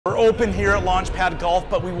We're open here at Launchpad Golf,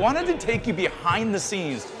 but we wanted to take you behind the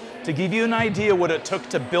scenes to give you an idea what it took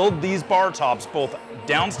to build these bar tops, both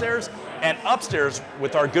downstairs and upstairs,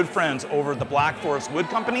 with our good friends over at the BlackForest Wood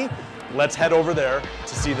Company. Let's head over there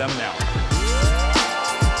to see them now.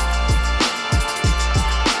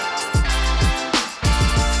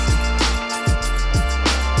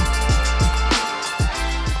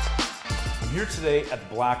 I'm here today at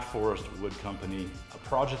the BlackForest Wood Company, a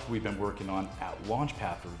project we've been working on at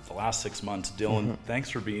Launchpad for the last 6 months. Dylan, thanks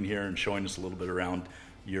for being here and showing us a little bit around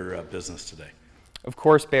your business today. Of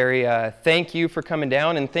course, Barry. Thank you for coming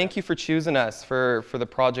down, and thank you for choosing us for the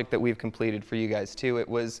project that we've completed for you guys too. It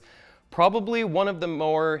was probably one of the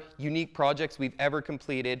more unique projects we've ever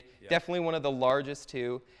completed, definitely one of the largest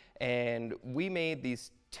too, and we made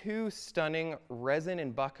these two stunning resin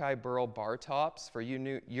and Buckeye burl bar tops for your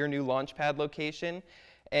new Launchpad location.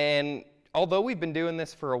 And although we've been doing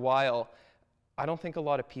this for a while, I don't think a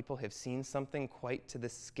lot of people have seen something quite to the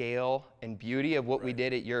scale and beauty of what we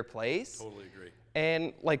did at your place. Totally agree.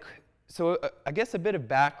 And so I guess a bit of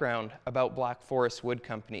background about BlackForest Wood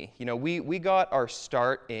Company. You know, we got our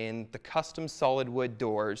start in the custom solid wood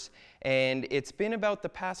doors, and it's been about the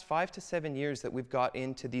past 5 to 7 years that we've got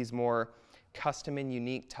into these more custom and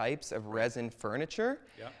unique types of resin furniture.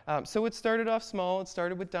 So it started off small. It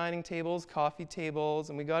started with dining tables, coffee tables,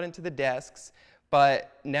 and we got into the desks.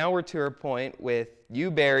 But now we're to a point with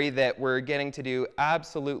you, Barry, that we're getting to do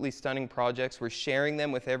absolutely stunning projects. We're sharing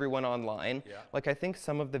them with everyone online. Like, I think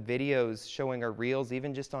some of the videos showing our reels,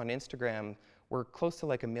 even just on Instagram, we're close to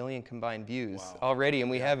like 1 million combined views already,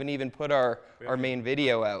 and we haven't even put our main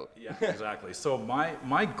video out. Yeah, exactly. So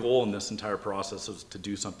my goal in this entire process was to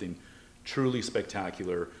do something truly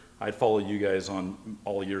spectacular. I'd follow you guys on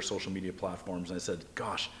all your social media platforms, and I said,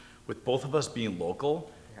 gosh, with both of us being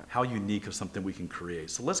local, how unique of something we can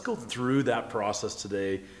create. So let's go through that process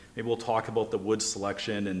today. Maybe we'll talk about the wood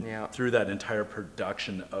selection and through that entire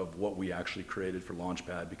production of what we actually created for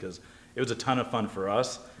Launchpad, because it was a ton of fun for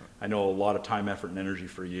us. I know a lot of time, effort, and energy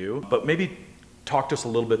for you. But maybe talk to us a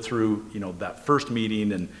little bit through, that first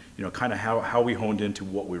meeting and, kind of how we honed into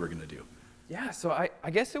what we were going to do. Yeah, so I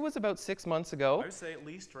guess it was about 6 months ago. I would say at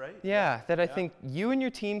least, right? Yeah, that I think you and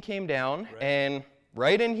your team came down, and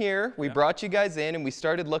right in here, we brought you guys in and we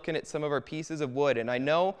started looking at some of our pieces of wood. And I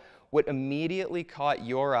know what immediately caught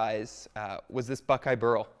your eyes was this Buckeye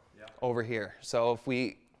burl over here. So if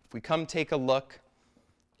we come take a look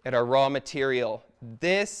at our raw material,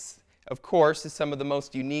 this, of course, is some of the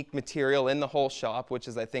most unique material in the whole shop, which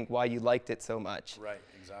is, I think, why you liked it so much. Right,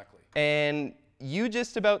 exactly. And you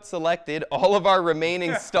just about selected all of our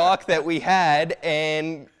remaining stock that we had,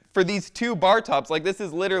 and for these two bar tops, like, this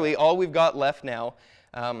is literally all we've got left now.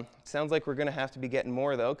 Sounds like we're going to have to be getting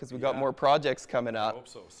more, though, because we've got more projects coming up. I hope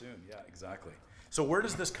so soon. Yeah, exactly. So where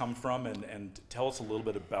does this come from? And tell us a little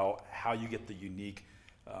bit about how you get the unique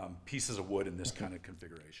pieces of wood in this kind of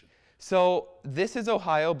configuration. So this is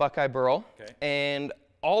Ohio Buckeye burl, and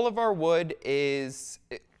all of our wood is,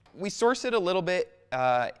 we source it a little bit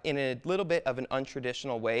in a little bit of an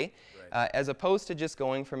untraditional way, as opposed to just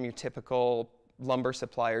going from your typical lumber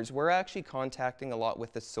suppliers. We're actually contacting a lot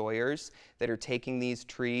with the sawyers that are taking these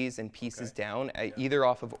trees and pieces down, either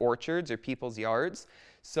off of orchards or people's yards.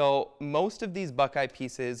 So most of these Buckeye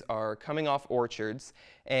pieces are coming off orchards,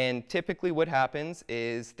 and typically what happens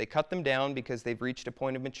is they cut them down because they've reached a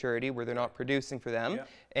point of maturity where they're not producing for them,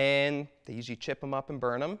 and they usually chip them up and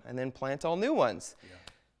burn them and then plant all new ones.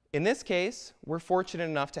 In this case, we're fortunate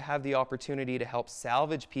enough to have the opportunity to help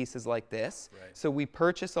salvage pieces like this. So we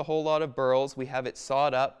purchase a whole lot of burls. We have it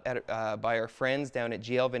sawed up by our friends down at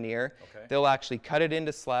GL Veneer. They'll actually cut it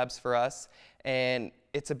into slabs for us, and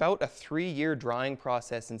it's about a 3-year drying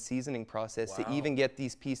process and seasoning process to even get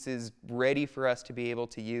these pieces ready for us to be able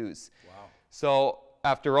to use. So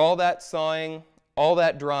after all that sawing, all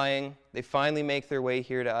that drying, they finally make their way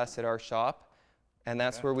here to us at our shop, and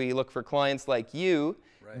that's where we look for clients like you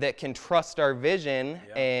that can trust our vision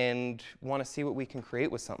and want to see what we can create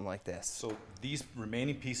with something like this. So these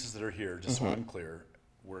remaining pieces that are here, just so I'm clear,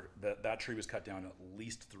 that tree was cut down at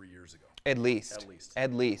least 3 years ago. At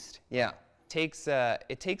least, yeah.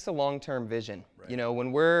 It takes a long-term vision. You know,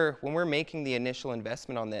 when we're making the initial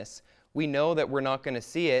investment on this, we know that we're not going to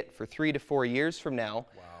see it for 3 to 4 years from now.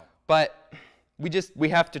 But we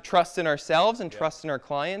have to trust in ourselves and trust in our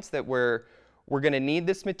clients that we're going to need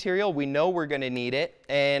this material. We know we're going to need it.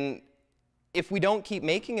 And if we don't keep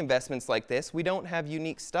making investments like this, we don't have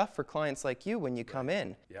unique stuff for clients like you when you come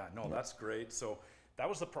in. Yeah, no, that's great. So that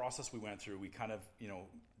was the process we went through. We kind of,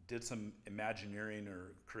 did some imagineering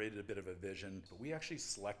or created a bit of a vision, but we actually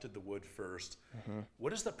selected the wood first.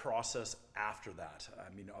 What is the process after that?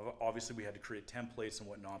 I mean, obviously we had to create templates and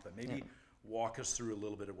whatnot, but maybe walk us through a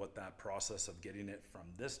little bit of what that process of getting it from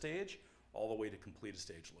this stage all the way to completed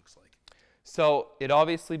stage looks like. So it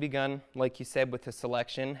obviously begun, like you said, with the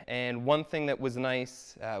selection. And one thing that was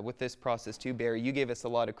nice with this process too, Barry, you gave us a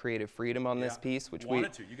lot of creative freedom on this piece, which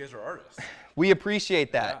wanted to. You guys are artists. We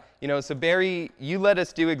appreciate that. You know, so Barry, you let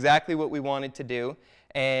us do exactly what we wanted to do,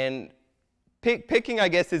 and picking, I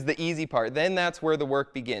guess, is the easy part. Then that's where the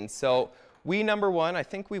work begins. So we, number one, I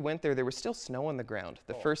think we went there was still snow on the ground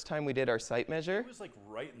the first time we did our site measure. It was like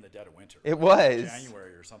right in the dead of winter. It was.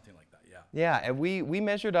 January or something like that, yeah. Yeah, and we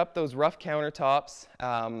measured up those rough countertops.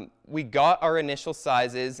 We got our initial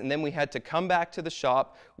sizes, and then we had to come back to the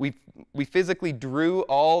shop. We physically drew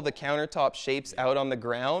all the countertop shapes out on the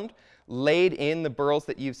ground, laid in the burls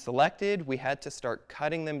that you've selected. We had to start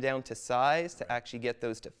cutting them down to size to actually get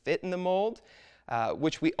those to fit in the mold.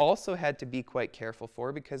 Which we also had to be quite careful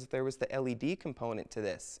for because there was the LED component to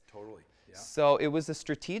this. Totally, yeah. So it was a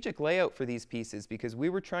strategic layout for these pieces because we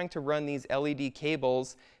were trying to run these LED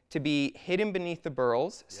cables to be hidden beneath the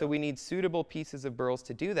burls. So we need suitable pieces of burls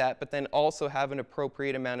to do that, but then also have an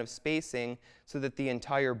appropriate amount of spacing so that the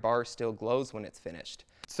entire bar still glows when it's finished.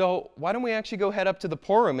 So why don't we actually go head up to the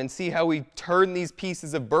pour room and see how we turn these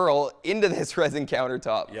pieces of burl into this resin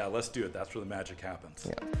countertop. Yeah, let's do it. That's where the magic happens.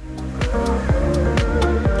 Yeah.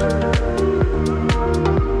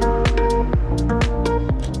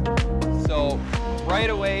 So right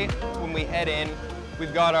away when we head in,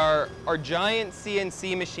 we've got our giant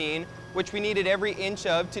CNC machine, which we needed every inch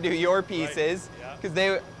of to do your pieces.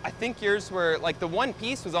 Because I think yours were, like the one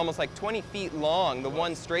piece was almost like 20 feet long, the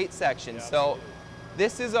one straight section. So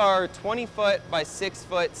this is our 20-foot by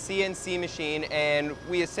 6-foot CNC machine, and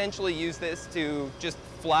we essentially use this to just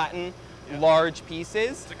flatten large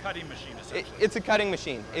pieces. It's a cutting machine, essentially. It's a cutting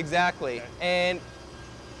machine, exactly. Okay. And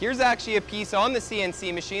here's actually a piece on the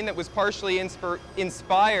CNC machine that was partially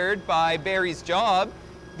inspired by Barry's job.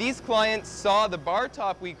 These clients saw the bar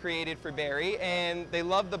top we created for Barry, and they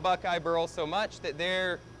loved the Buckeye burl so much that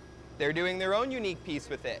they're doing their own unique piece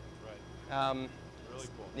with it. Right. Really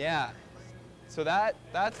cool. Yeah. So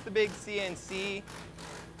that's the big CNC.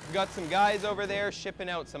 We've got some guys over there shipping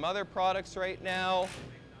out some other products right now.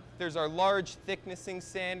 There's our large thicknessing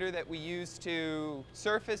sander that we use to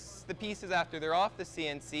surface the pieces after they're off the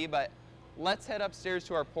CNC, but let's head upstairs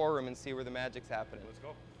to our pour room and see where the magic's happening. Let's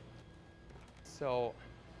go. So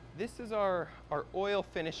this is our oil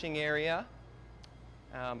finishing area,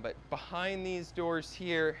 but behind these doors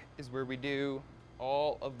here is where we do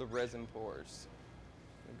all of the resin pours.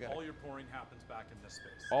 All your pouring happens back in this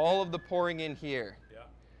space. All of the pouring in here. Yeah.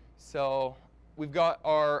 So we've got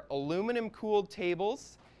our aluminum cooled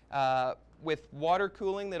tables with water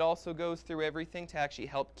cooling that also goes through everything to actually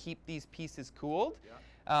help keep these pieces cooled.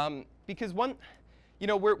 Yeah. Because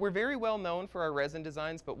we're very well known for our resin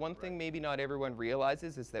designs, but one thing maybe not everyone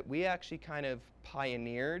realizes is that we actually kind of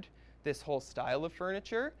pioneered this whole style of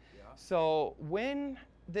furniture. Yeah. So when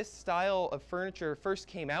this style of furniture first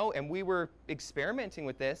came out and we were experimenting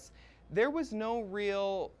with this, there was no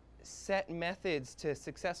real set methods to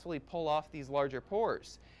successfully pull off these larger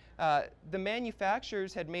pours. The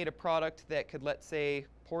manufacturers had made a product that could, let's say,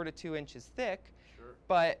 pour to 2 inches thick,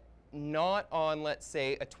 but not on, let's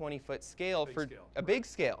say, a 20-foot scale a big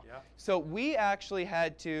scale. Yeah. So we actually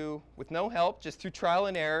had to, with no help, just through trial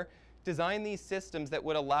and error, design these systems that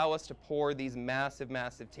would allow us to pour these massive,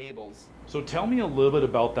 massive tables. So tell me a little bit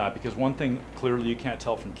about that, because one thing clearly you can't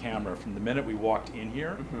tell from camera, from the minute we walked in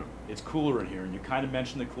here, it's cooler in here, and you kind of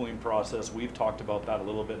mentioned the cooling process. We've talked about that a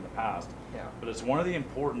little bit in the past, but it's one of the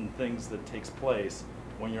important things that takes place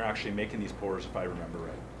when you're actually making these pours, if I remember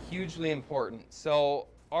right. Hugely important. So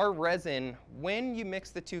our resin, when you mix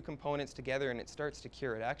the two components together and it starts to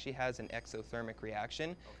cure, it actually has an exothermic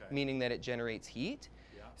reaction, meaning that it generates heat.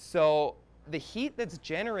 So the heat that's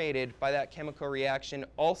generated by that chemical reaction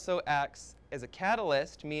also acts as a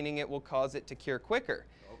catalyst, meaning it will cause it to cure quicker.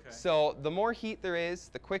 Okay. So the more heat there is,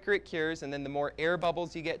 the quicker it cures, and then the more air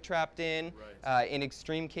bubbles you get trapped in. Right. In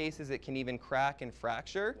extreme cases, it can even crack and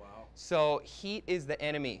fracture. Wow. So heat is the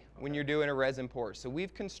enemy when you're doing a resin pour. So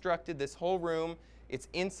we've constructed this whole room. It's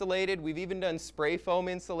insulated. We've even done spray foam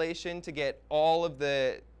insulation to get all of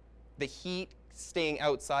the heat staying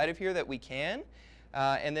outside of here that we can.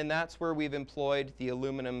 And then that's where we've employed the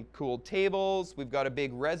aluminum cooled tables. We've got a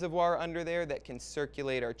big reservoir under there that can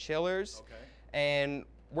circulate our chillers. Okay. And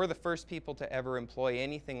we're the first people to ever employ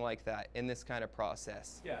anything like that in this kind of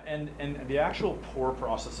process. Yeah, and the actual pour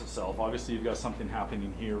process itself, obviously you've got something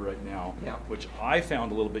happening here right now, which I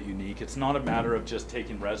found a little bit unique. It's not a matter of just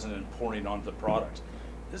taking resin and pouring it onto the product.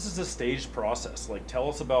 This is a staged process. Like, tell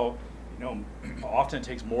us about, you know, often it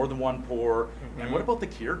takes more than one pour. And what about the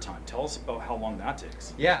cure time? Tell us about how long that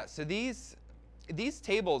takes. Yeah, so these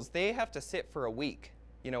tables, they have to sit for a week.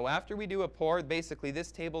 You know, after we do a pour, basically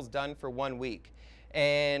this table's done for 1 week.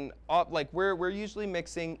 And like we're usually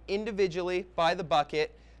mixing individually by the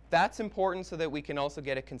bucket. That's important so that we can also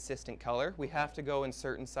get a consistent color. We have to go in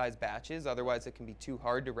certain size batches, otherwise it can be too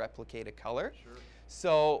hard to replicate a color. Sure.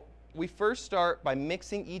 So we first start by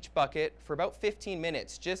mixing each bucket for about 15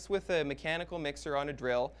 minutes, just with a mechanical mixer on a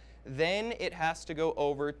drill. Then it has to go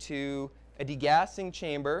over to a degassing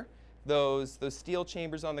chamber, those steel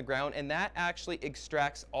chambers on the ground, and that actually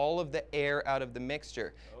extracts all of the air out of the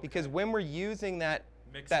mixture. Okay. Because when we're using that,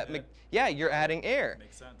 you're adding air.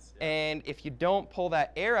 Makes sense. Yeah. And if you don't pull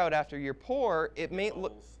that air out after your pour, it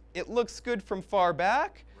looks good from far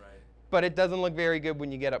back, but it doesn't look very good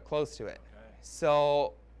when you get up close to it. Okay.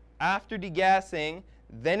 So after degassing,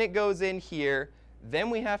 then it goes in here, then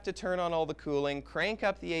we have to turn on all the cooling, crank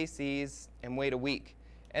up the ACs, and wait a week.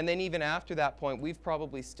 And then even after that point, we've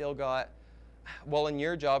probably still got, well, in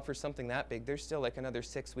your job for something that big, there's still like another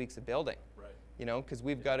 6 weeks of building. Right. You know, because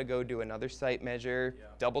we've got to go do another site measure,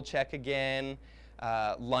 double check again,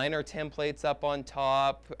 line our templates up on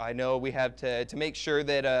top. I know we have to make sure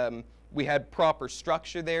that we had proper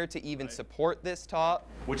structure there to even support this top.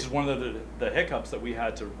 Which is one of the hiccups that we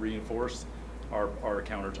had to reinforce our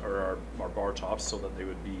counters or our bar tops so that they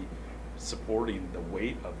would be supporting the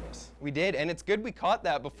weight of this. We did, and it's good we caught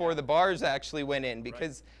that before the bars actually went in,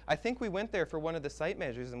 because I think we went there for one of the site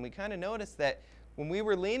measures and we kind of noticed that when we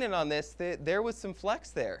were leaning on this, there was some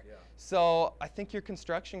flex there. Yeah. So I think your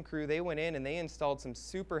construction crew, they went in and they installed some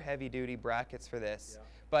super heavy duty brackets for this. Yeah.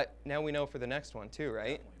 But now we know for the next one too,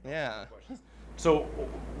 right? Yeah. So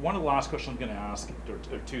one of the last questions I'm going to ask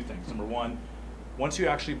are two things. Number one, once you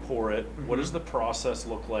actually pour it, what does the process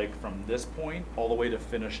look like from this point all the way to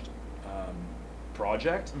finished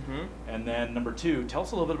project? And then number two, tell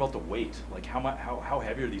us a little bit about the weight. Like how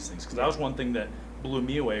heavy are these things? Because that was one thing that blew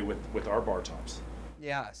me away with our bar tops.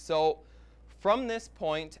 Yeah, so from this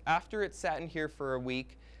point, after it's sat in here for a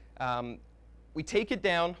week, we take it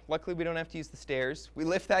down. Luckily, we don't have to use the stairs. We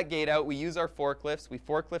lift that gate out. We use our forklifts. We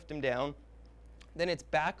forklift them down. Then it's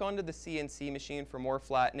back onto the CNC machine for more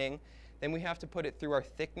flattening. Then we have to put it through our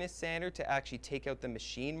thickness sander to actually take out the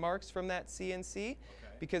machine marks from that CNC. Okay.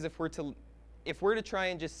 Because if we're to try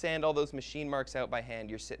and just sand all those machine marks out by hand,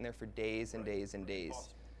 you're sitting there for days and days and days.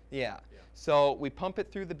 Awesome. Yeah. So we pump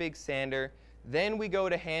it through the big sander. Then we go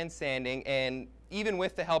to hand sanding, and even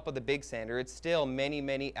with the help of the big sander, it's still many,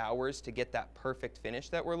 many hours to get that perfect finish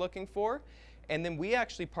that we're looking for. And then we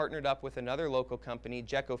actually partnered up with another local company,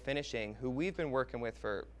 Jeco Finishing, who we've been working with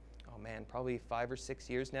for, oh man, probably 5 or 6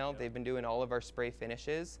 years now. They've been doing all of our spray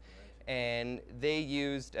finishes. And they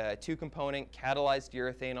used a 2-component catalyzed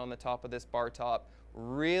urethane on the top of this bar top,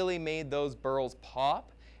 really made those burls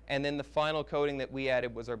pop. And then the final coating that we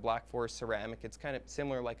added was our BlackForest ceramic. It's kind of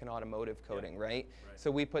similar like an automotive coating, right?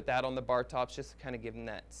 So we put that on the bar tops just to kind of give them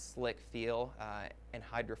that slick feel and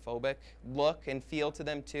hydrophobic look and feel to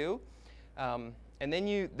them too. And then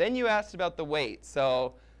you asked about the weight.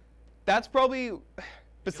 So that's probably,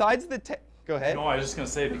 besides the, go ahead. No, I was just going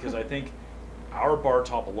to say, because I think our bar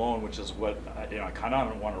top alone, which is what I kind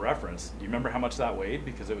of want to reference, do you remember how much that weighed?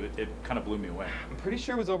 Because it kind of blew me away. I'm pretty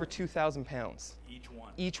sure it was over 2,000 pounds. Each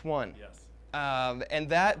one. Each one. Yes. And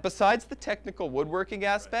that, besides the technical woodworking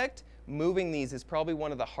aspect, moving these is probably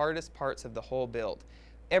one of the hardest parts of the whole build.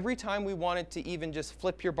 Every time we wanted to even just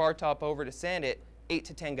flip your bar top over to sand it, 8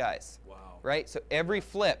 to 10 guys. Wow. Right? So every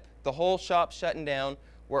flip, the whole shop's shutting down.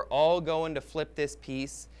 We're all going to flip this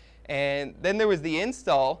piece. And then there was the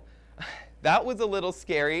install. That was a little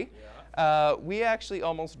scary. Yeah. We actually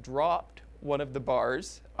almost dropped one of the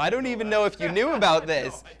bars. I don't even know if you knew about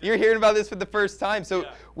this. You're hearing about this for the first time. So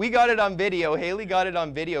we got it on video. Haley got it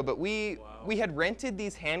on video, but we had rented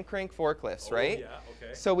these hand crank forklifts, right? Yeah,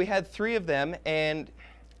 okay. So we had 3 of them, and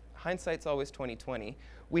hindsight's always 20/20.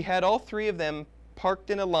 We had all 3 of them parked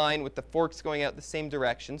in a line with the forks going out the same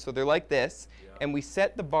direction, so they're like this, and we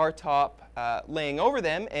set the bar top laying over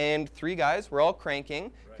them, and 3 guys were all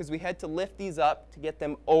cranking because we had to lift these up to get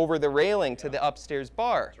them over the railing to the upstairs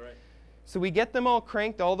bar. That's right. So we get them all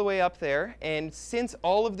cranked all the way up there, and since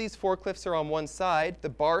all of these forklifts are on one side, the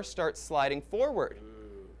bar starts sliding forward.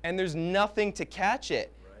 Ooh. And there's nothing to catch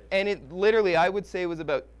it. Right. And it literally, I would say, was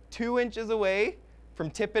about 2 inches away from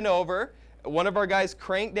tipping over. One of our guys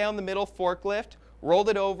cranked down the middle forklift, rolled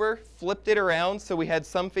it over, flipped it around so we had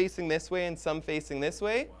some facing this way and some facing this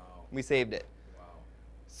way. Wow. We saved it. Wow.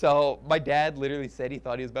 So my dad literally said he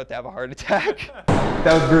thought he was about to have a heart attack.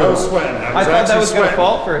 That was brutal. I was sweating. I thought that was going to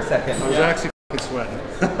fall for a second. I was actually sweating.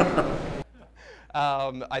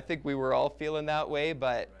 I think we were all feeling that way,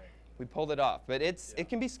 but we pulled it off. But it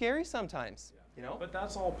can be scary sometimes. You know? But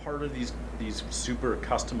that's all part of these super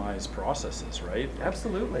customized processes, right? Like,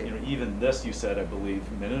 absolutely. You know, even this you said, I believe,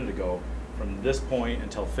 a minute ago, from this point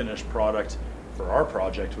until finished product for our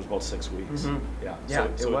project was about 6 weeks. Mm-hmm. Yeah. Yeah,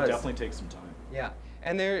 so it definitely takes some time. Yeah.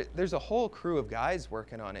 And there's a whole crew of guys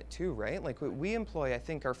working on it too, right? Like we employ, I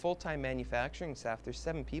think our full-time manufacturing staff, there's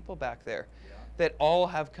 7 people back there that all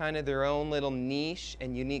have kind of their own little niche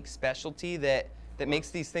and unique specialty that makes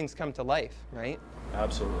these things come to life, right?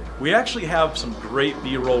 Absolutely. We actually have some great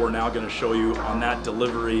B-roll we're now going to show you on that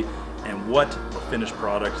delivery and what the finished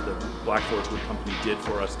product that BlackForest Wood Company did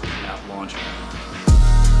for us at launch.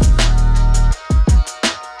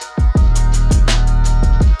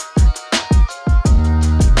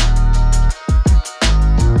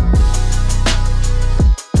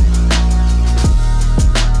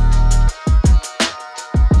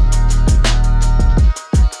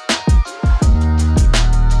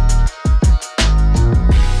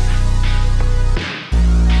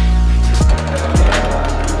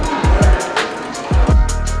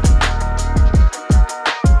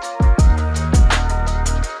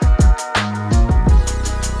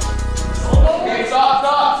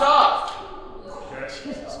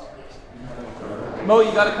 Mo,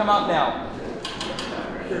 you gotta come out now.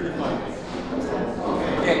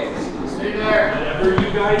 Okay. Stay there. Whatever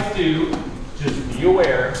you guys do, just be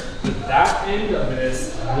aware that that end of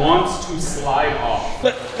this wants to slide off.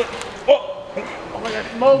 Oh my God.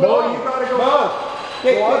 Mo, you gotta go. Mo,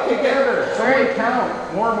 go up together. Somebody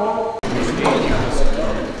count. More Mo. Guys,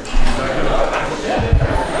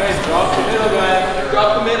 drop the middle, guys. Drop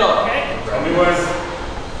the middle. Okay. Anyways,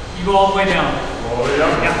 you go all the way down. All the way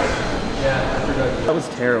down? Yeah, I forgot. That was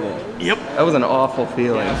terrible. Yep. That was an awful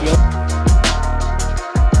feeling.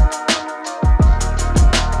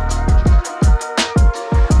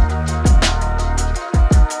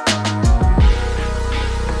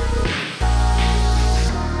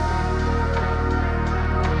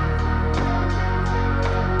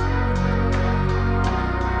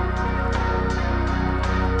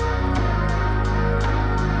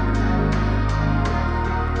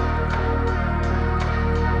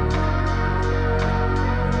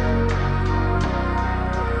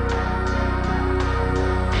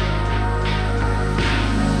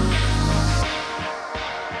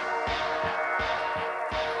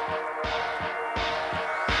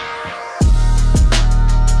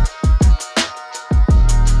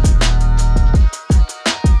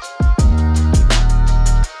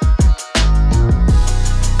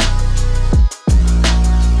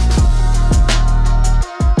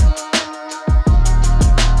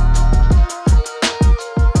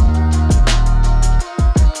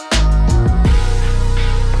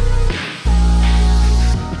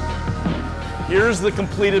 Here's the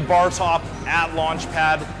completed bar top at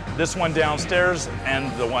Launchpad, this one downstairs and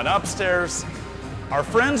the one upstairs. Our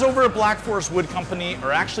friends over at BlackForest Wood Company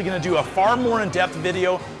are actually going to do a far more in-depth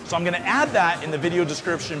video, so I'm going to add that in the video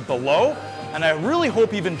description below. And I really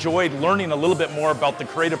hope you've enjoyed learning a little bit more about the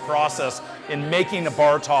creative process in making a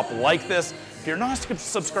bar top like this. If you're not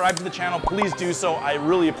subscribed to the channel, please do so. I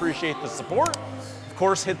really appreciate the support. Of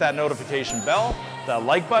course, hit that notification bell, that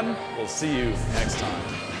like button. We'll see you next time.